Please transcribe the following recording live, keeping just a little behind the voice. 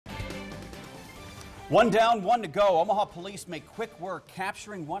One down, one to go. Omaha Police make quick work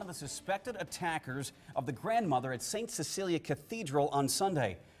capturing one of the suspected attackers of the grandmother at St. Cecilia Cathedral on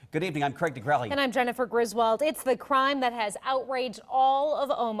Sunday. Good evening, I'm Craig DeGrelli. And I'm Jennifer Griswold. It's the crime that has outraged all of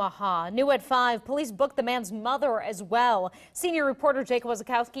Omaha. New at 5, police booked the man's mother as well. Senior reporter Jake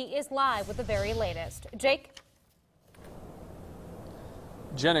Wazakowski is live with the very latest. Jake?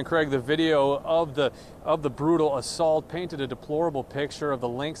 Jen and Craig, the video of the brutal assault painted a deplorable picture of the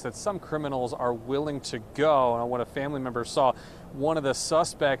lengths that some criminals are willing to go. And when a family member saw one of the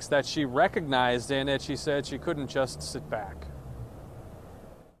suspects that she recognized in it, she said she couldn't just sit back.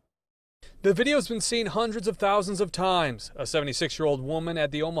 The video's been seen hundreds of thousands of times. A 76-year-old woman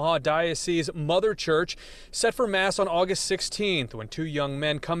at the Omaha Diocese Mother Church set for Mass on August 16th when two young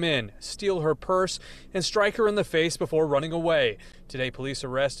men come in, steal her purse, and strike her in the face before running away. Today, police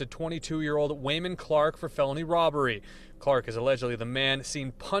arrested 22-year-old Wayman Clark for felony robbery. Clark is allegedly the man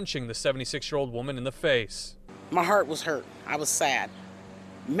seen punching the 76-year-old woman in the face. My heart was hurt. I was sad,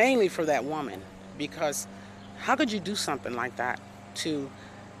 mainly for that woman, because how could you do something like that to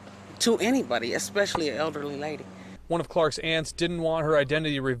anybody, especially an elderly lady? One of Clark's aunts didn't want her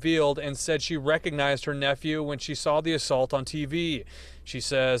identity revealed and said she recognized her nephew when she saw the assault on TV. She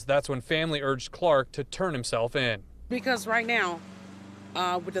says that's when family urged Clark to turn himself in. Because right now,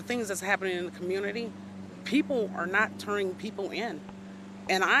 with the things that's happening in the community, people are not turning people in.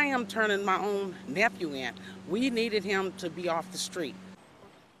 And I am turning my own nephew in. We needed him to be off the street.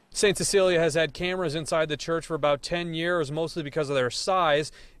 St. Cecilia has had cameras inside the church for about 10 years, mostly because of their size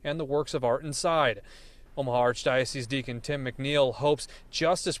and the works of art inside. Omaha Archdiocese Deacon Tim McNeil hopes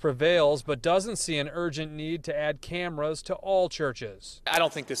justice prevails, but doesn't see an urgent need to add cameras to all churches. I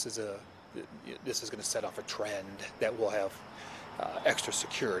don't think this is going to set off a trend that will have extra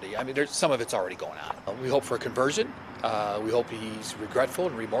security. I mean, some of it's already going on. We hope for a conversion. We hope he's regretful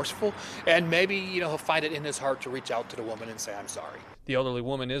and remorseful, and maybe he'll find it in his heart to reach out to the woman and say, "I'm sorry." The elderly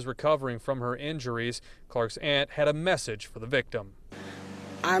woman is recovering from her injuries. Clark's aunt had a message for the victim.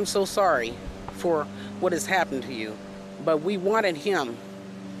 I'm so sorry for what has happened to you, but we wanted him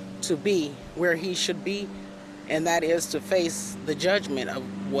to be where he should be, and that is to face the judgment of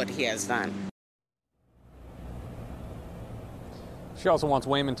what he has done. She also wants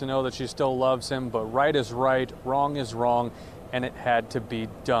Wayman to know that she still loves him, but right is right, wrong is wrong, and it had to be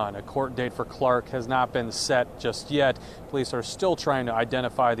done. A court date for Clark has not been set just yet. Police are still trying to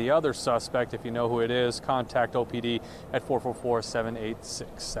identify the other suspect. If you know who it is, contact OPD at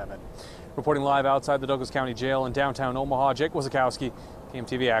 444-7867. Reporting live outside the Douglas County Jail in downtown Omaha, Jake Wazakowski,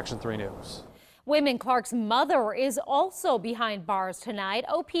 KMTV Action 3 News. Wayman Clark's mother is also behind bars tonight.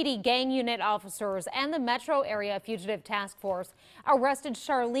 OPD gang unit officers and the Metro Area Fugitive Task Force arrested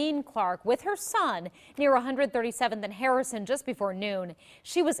Charlene Clark with her son near 137th and Harrison just before noon.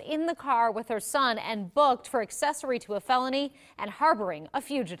 She was in the car with her son and booked for accessory to a felony and harboring a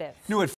fugitive. New at